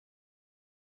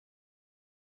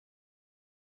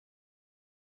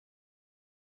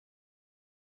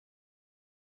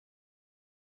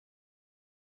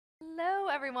Hello,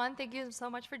 everyone. Thank you so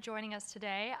much for joining us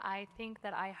today. I think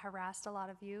that I harassed a lot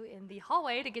of you in the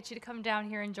hallway to get you to come down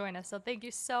here and join us. So thank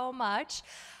you so much.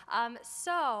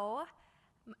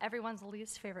 Everyone's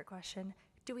least favorite question.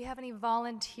 Do we have any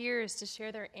volunteers to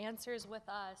share their answers with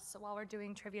us while we're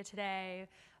doing trivia today?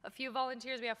 A few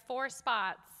volunteers. We have 4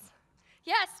 spots.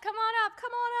 Yes, come on up,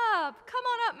 come on up. Come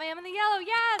on up, ma'am, in the yellow.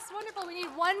 Yes, wonderful. We need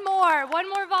one more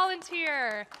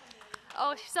volunteer.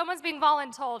 Oh, someone's being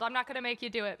voluntold. I'm not going to make you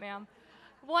do it, ma'am.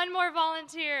 One more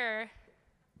volunteer.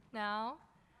 No?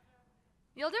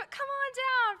 You'll do it? Come on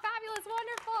down. Fabulous,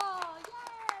 wonderful.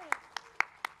 Yay.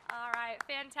 All right,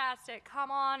 fantastic.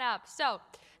 Come on up. So,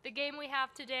 the game we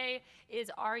have today is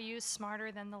Are You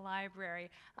Smarter Than the Library?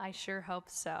 I sure hope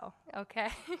so. Okay?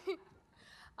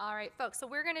 All right, folks, so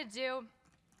we're going to do,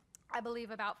 I believe,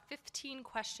 about 15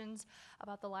 questions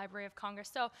about the Library of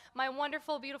Congress. So my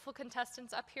wonderful, beautiful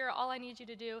contestants up here, all I need you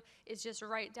to do is just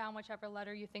write down whichever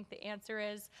letter you think the answer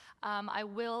is. I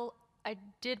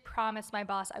did promise my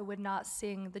boss I would not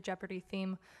sing the Jeopardy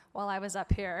theme while I was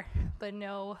up here, but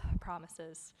no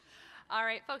promises. All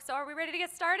right, folks, so are we ready to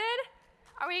get started?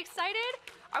 Are we excited?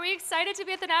 Are we excited to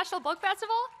be at the National Book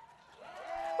Festival?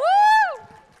 Woo!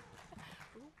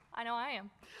 I know I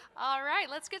am. All right,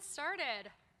 let's get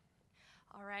started.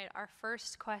 All right, our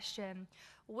first question.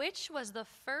 Which was the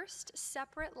first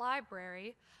separate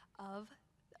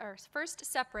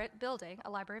building, a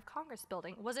Library of Congress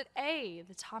building? Was it A,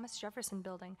 the Thomas Jefferson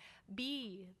Building,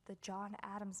 B, the John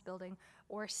Adams Building,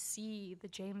 or C, the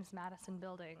James Madison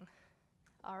Building?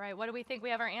 All right, what do we think? We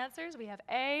have our answers. We have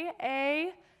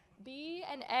A, B,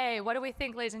 and A. What do we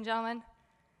think, ladies and gentlemen?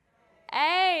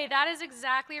 A, that is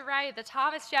exactly right, the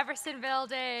Thomas Jefferson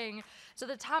Building. So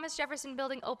the Thomas Jefferson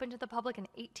Building opened to the public in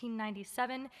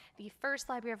 1897. The first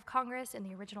Library of Congress in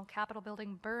the original Capitol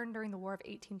building burned during the War of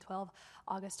 1812,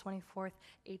 August 24th,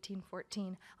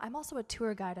 1814. I'm also a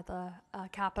tour guide at the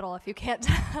Capitol, if you can't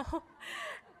tell.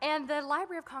 And the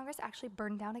Library of Congress actually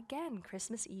burned down again,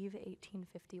 Christmas Eve,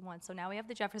 1851. So now we have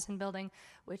the Jefferson Building,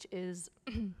 which is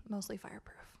mostly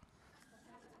fireproof.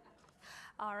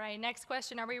 All right, next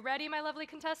question. Are we ready, my lovely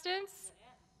contestants?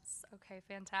 Yes. Okay,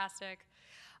 fantastic.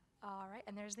 All right,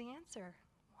 and there's the answer.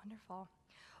 Wonderful.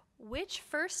 Which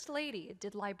First Lady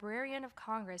did Librarian of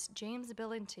Congress James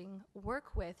Billington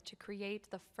work with to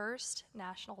create the first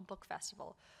National Book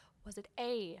Festival? Was it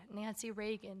A, Nancy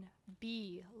Reagan,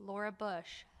 B, Laura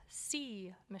Bush,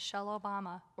 C, Michelle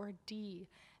Obama, or D,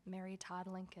 Mary Todd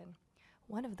Lincoln?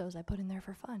 One of those I put in there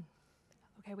for fun.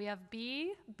 Okay, we have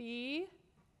B,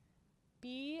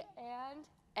 and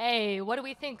A. What do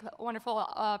we think, wonderful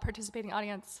participating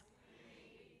audience?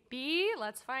 B,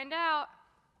 let's find out.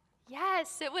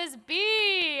 Yes, it was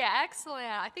B. Excellent.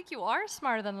 I think you are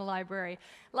smarter than the library.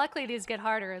 Luckily, these get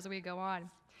harder as we go on.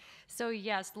 So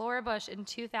yes, Laura Bush in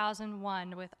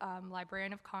 2001 with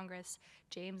Librarian of Congress,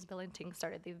 James Billington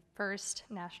started the first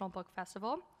National Book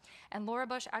Festival. And Laura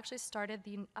Bush actually started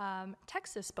the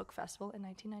Texas Book Festival in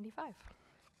 1995.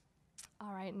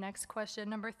 All right, next question,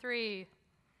 number 3.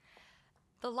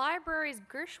 The library's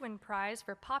Gershwin Prize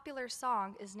for Popular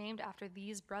Song is named after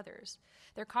these brothers.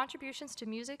 Their contributions to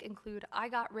music include I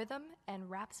Got Rhythm and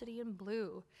Rhapsody in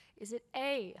Blue. Is it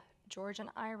A, George and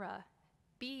Ira,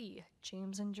 B,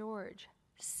 James and George,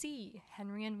 C,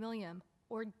 Henry and William,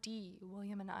 or D,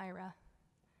 William and Ira?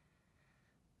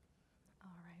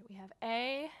 All right, we have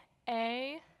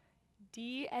A,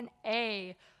 D, and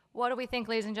A. What do we think,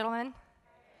 ladies and gentlemen?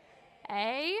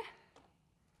 A?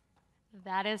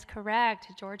 That is correct,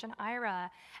 George and Ira.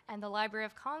 And the Library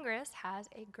of Congress has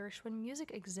a Gershwin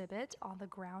music exhibit on the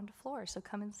ground floor, so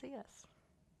come and see us.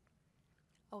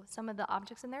 Oh, some of the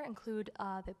objects in there include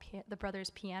the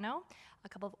brothers' piano, a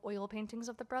couple of oil paintings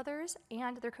of the brothers,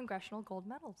 and their congressional gold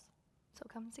medals. So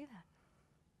come and see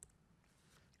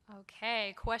that.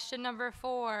 Okay, question number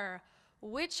 4.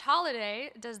 Which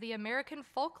holiday does the American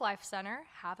Folklife Center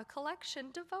have a collection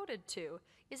devoted to?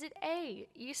 Is it A,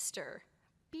 Easter,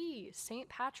 B, St.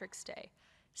 Patrick's Day,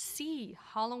 C,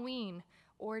 Halloween,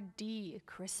 or D,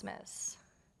 Christmas?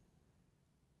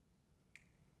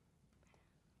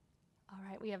 All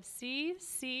right, we have C,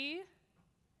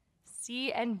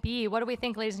 and B. What do we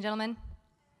think, ladies and gentlemen?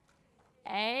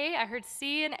 A, I heard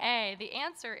C and A. The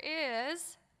answer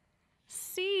is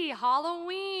C,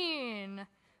 Halloween.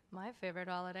 My favorite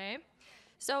holiday.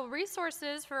 So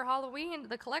resources for Halloween,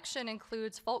 the collection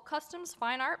includes folk customs,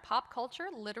 fine art, pop culture,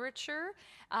 literature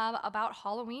about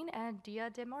Halloween, and Dia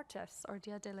de Muertos, or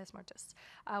Dia de los Muertos.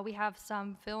 We have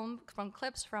some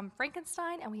clips from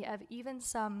Frankenstein, and we have even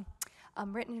some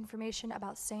written information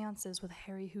about seances with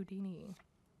Harry Houdini.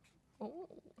 Oh.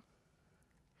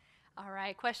 All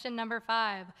right, question number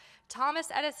 5. Thomas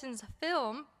Edison's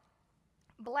film,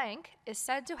 blank, is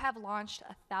said to have launched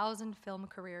 1,000 film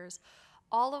careers,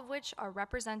 all of which are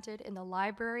represented in the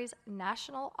library's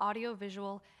National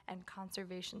Audiovisual and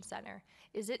Conservation Center.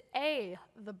 Is it A,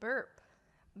 the burp,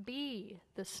 B,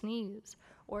 the sneeze,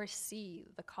 or C,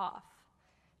 the cough?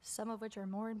 Some of which are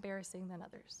more embarrassing than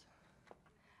others.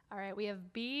 All right, we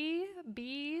have B,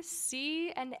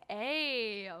 C, and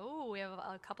A. Oh, we have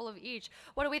a couple of each.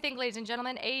 What do we think, ladies and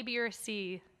gentlemen? A, B, or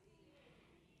C?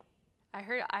 I've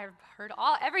heard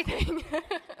everything.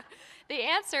 The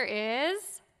answer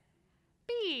is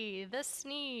B, the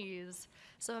sneeze.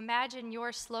 So imagine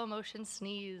your slow motion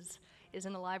sneeze is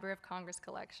in the Library of Congress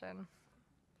collection.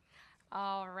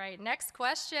 All right, next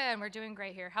question. We're doing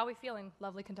great here. How are we feeling,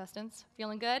 lovely contestants?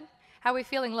 Feeling good? How are we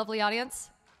feeling, lovely audience?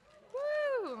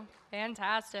 Woo!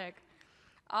 Fantastic.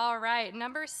 All right,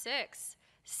 number 6.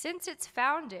 Since its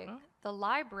founding, the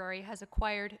library has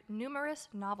acquired numerous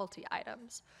novelty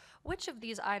items. Which of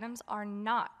these items are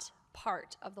not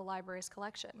part of the library's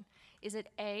collection? Is it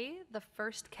A, the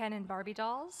first Ken and Barbie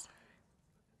dolls?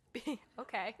 B,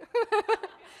 okay.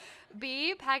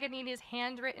 B, Paganini's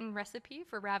handwritten recipe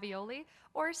for ravioli?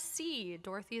 Or C,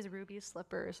 Dorothy's ruby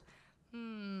slippers?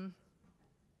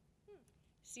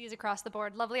 C is across the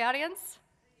board. Lovely audience?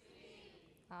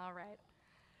 All right.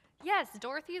 Yes,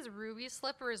 Dorothy's ruby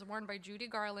slippers worn by Judy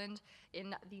Garland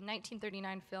in the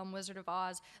 1939 film Wizard of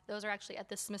Oz. Those are actually at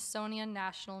the Smithsonian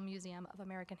National Museum of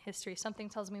American History. Something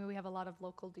tells me we have a lot of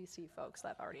local DC folks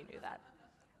that already knew that.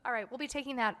 All right, we'll be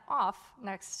taking that off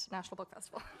next National Book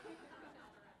Festival.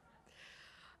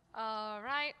 All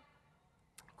right,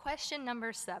 question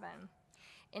number 7.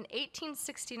 In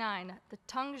 1869, the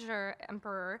Tungzhur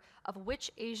Emperor of which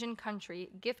Asian country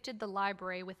gifted the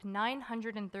library with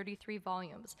 933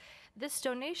 volumes? This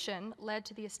donation led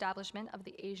to the establishment of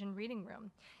the Asian Reading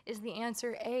Room. Is the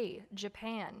answer A,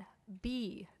 Japan,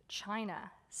 B,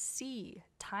 China, C,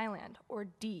 Thailand, or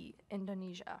D,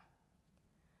 Indonesia?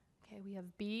 Okay, we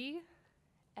have B,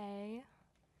 A,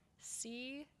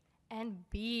 C, and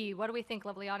B. What do we think,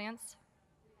 lovely audience?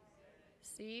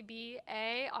 C, B,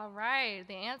 A. All right,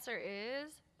 the answer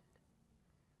is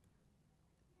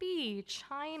B,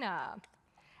 China.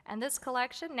 And this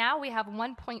collection, now we have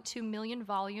 1.2 million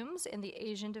volumes in the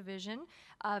Asian division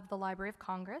of the Library of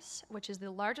Congress, which is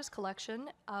the largest collection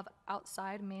of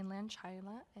outside mainland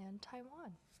China and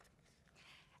Taiwan.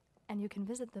 And you can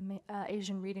visit the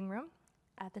Asian Reading Room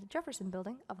at the Jefferson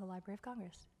Building of the Library of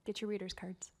Congress. Get your reader's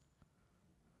cards.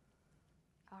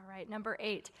 All right, number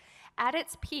 8. At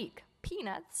its peak,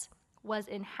 Peanuts was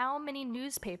in how many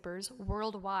newspapers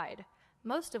worldwide?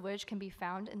 Most of which can be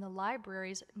found in the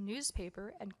library's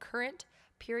newspaper and current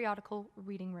periodical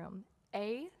reading room.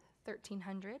 A,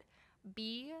 1,300,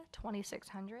 B,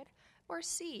 2,600, or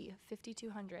C,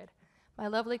 5,200? My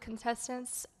lovely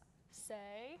contestants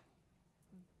say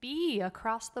B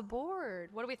across the board.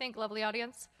 What do we think, lovely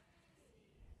audience?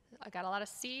 I got a lot of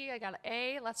C, I got an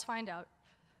A. Let's find out.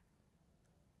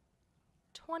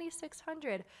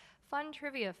 2,600. Fun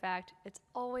trivia fact, it's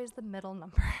always the middle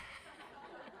number.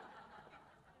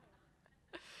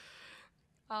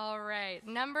 All right,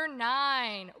 number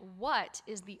 9. What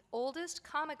is the oldest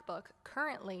comic book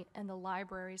currently in the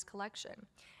library's collection?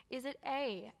 Is it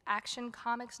A, Action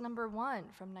Comics #1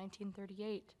 from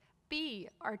 1938, B,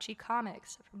 Archie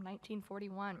Comics from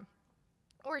 1941,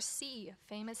 or C,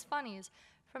 Famous Funnies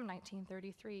from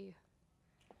 1933?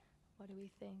 What do we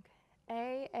think?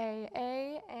 A,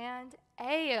 and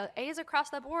A. A is across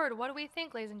the board. What do we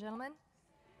think, ladies and gentlemen?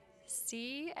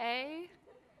 C, A.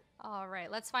 All right,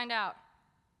 let's find out.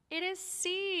 It is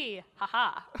C.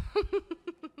 Ha-ha.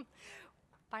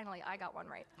 Finally, I got one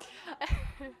right.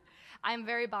 I'm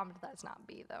very bummed that's not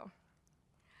B, though.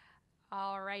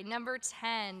 All right, number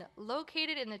 10.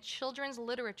 Located in the Children's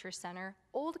Literature Center,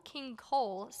 Old King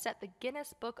Cole set the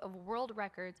Guinness Book of World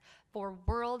Records for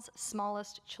world's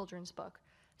smallest children's book.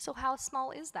 So how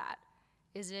small is that?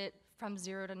 Is it from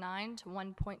 0 to 9 to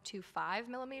 1.25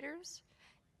 millimeters?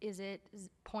 Is it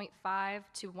 0.5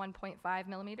 to 1.5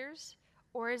 millimeters?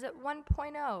 Or is it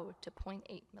 1.0 to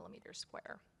 0.8 millimeters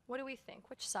square? What do we think?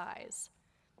 Which size?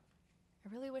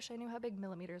 I really wish I knew how big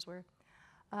millimeters were.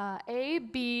 A,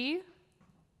 B.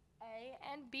 A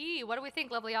and B. What do we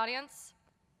think, lovely audience?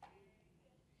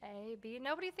 A, B.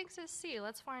 Nobody thinks it's C.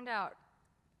 Let's find out.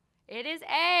 It is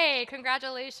A.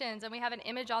 Congratulations. And we have an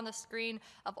image on the screen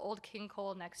of Old King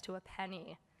Cole next to a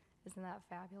penny. Isn't that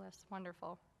fabulous?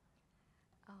 Wonderful.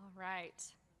 All right.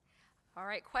 All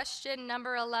right, question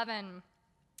number 11.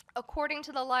 According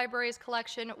to the library's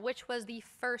collection, which was the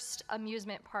first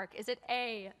amusement park? Is it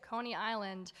A, Coney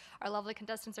Island? Our lovely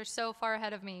contestants are so far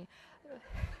ahead of me.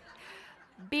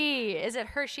 B, is it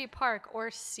Hershey Park?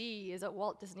 Or C, is it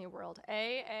Walt Disney World?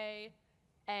 A,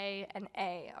 and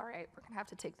A. All right, we're gonna have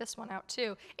to take this one out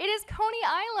too. It is Coney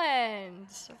Island.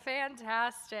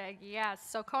 Fantastic, yes.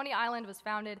 So Coney Island was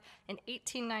founded in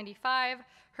 1895,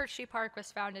 Hershey Park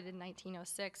was founded in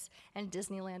 1906, and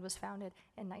Disneyland was founded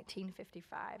in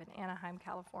 1955 in Anaheim,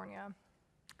 California.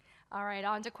 All right,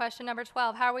 on to question number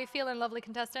 12. How are we feeling, lovely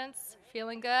contestants?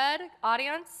 Feeling good?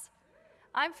 Audience?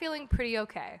 I'm feeling pretty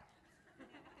okay.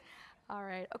 All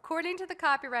right, according to the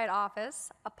Copyright Office,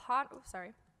 upon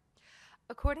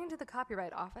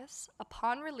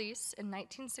release in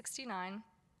 1969,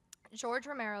 George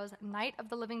Romero's Night of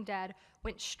the Living Dead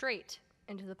went straight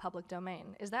into the public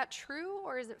domain. Is that true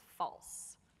or is it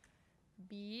false?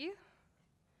 B,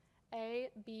 A,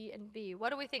 B, and B. What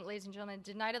do we think, ladies and gentlemen?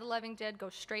 Did Night of the Living Dead go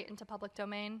straight into public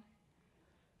domain?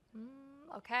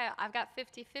 Okay, I've got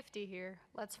 50-50 here.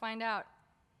 Let's find out.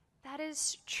 That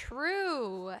is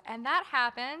true, and that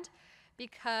happened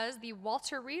because the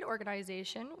Walter Reed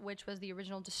Organization, which was the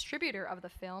original distributor of the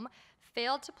film,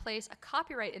 failed to place a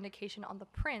copyright indication on the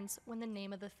prints when the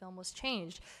name of the film was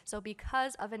changed. So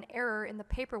because of an error in the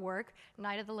paperwork,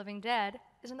 Night of the Living Dead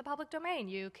is in the public domain.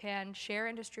 You can share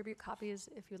and distribute copies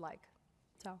if you like.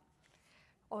 So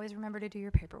always remember to do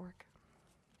your paperwork.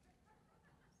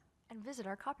 And visit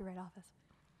our copyright office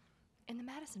in the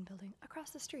Madison Building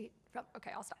across the street from,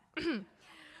 okay, I'll stop.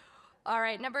 All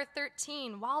right, number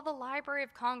 13. While the Library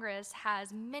of Congress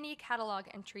has many catalog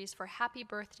entries for Happy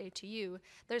Birthday to You,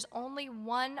 there's only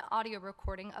one audio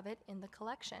recording of it in the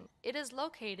collection. It is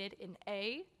located in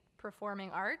A,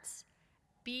 Performing Arts,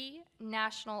 B,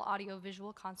 National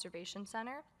Audiovisual Conservation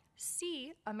Center,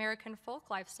 C, American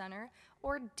Folklife Center,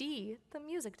 or D, the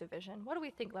Music Division. What do we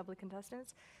think, lovely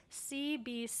contestants? C,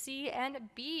 B, C, and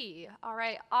B. All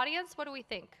right, audience, what do we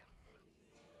think?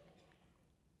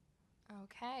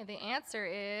 Okay, the answer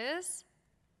is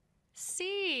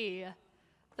C.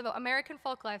 The American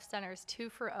Folklife Center is 2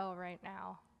 for 0 right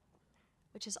now,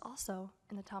 which is also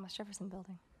in the Thomas Jefferson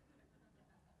Building.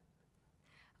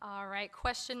 All right,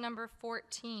 question number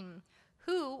 14.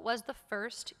 Who was the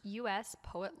first U.S.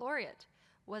 Poet Laureate?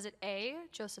 Was it A,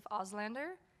 Joseph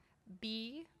Auslander,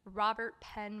 B, Robert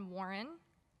Penn Warren,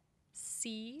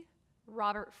 C,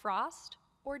 Robert Frost,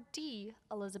 or D,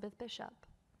 Elizabeth Bishop?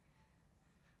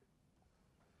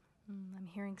 I'm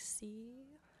hearing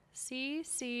C,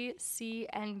 C,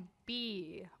 and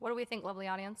B. What do we think, lovely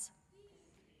audience?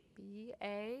 B,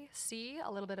 A, C,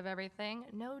 a little bit of everything.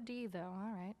 No D, though.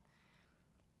 All right.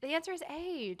 The answer is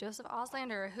A, Joseph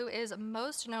Auslander, who is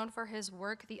most known for his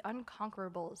work, The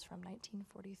Unconquerables from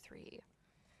 1943.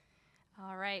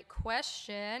 All right,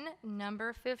 question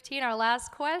number 15, our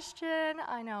last question.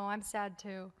 I know, I'm sad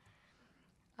too.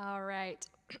 All right.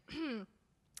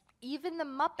 Even the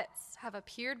Muppets have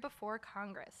appeared before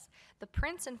Congress. The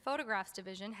Prints and Photographs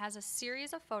Division has a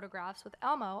series of photographs with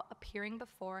Elmo appearing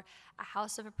before a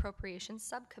House of Appropriations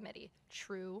subcommittee.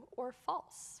 True or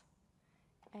false?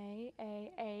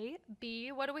 A,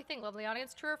 B. What do we think, lovely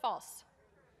audience? True or false?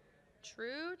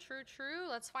 True.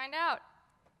 Let's find out.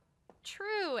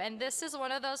 True, and this is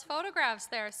one of those photographs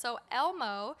there. So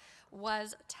Elmo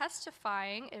was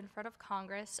testifying in front of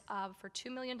Congress for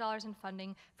 $2 million in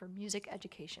funding for music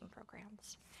education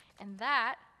programs. And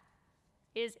that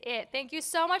is it. Thank you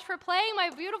so much for playing, my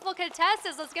beautiful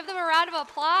contestants. Let's give them a round of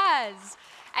applause.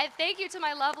 And thank you to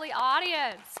my lovely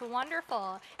audience.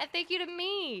 Wonderful. And thank you to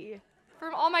me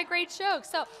for all my great jokes.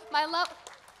 So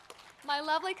my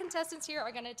lovely contestants here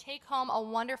are going to take home a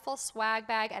wonderful swag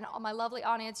bag, and my lovely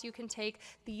audience, you can take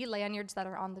the lanyards that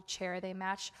are on the chair. They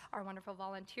match our wonderful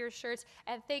volunteer shirts.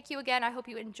 And thank you again. I hope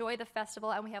you enjoy the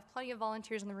festival, and we have plenty of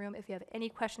volunteers in the room if you have any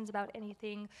questions about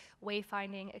anything,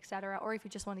 wayfinding, etc., or if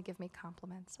you just want to give me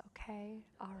compliments, okay?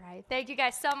 All right. Thank you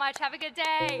guys so much. Have a good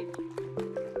day.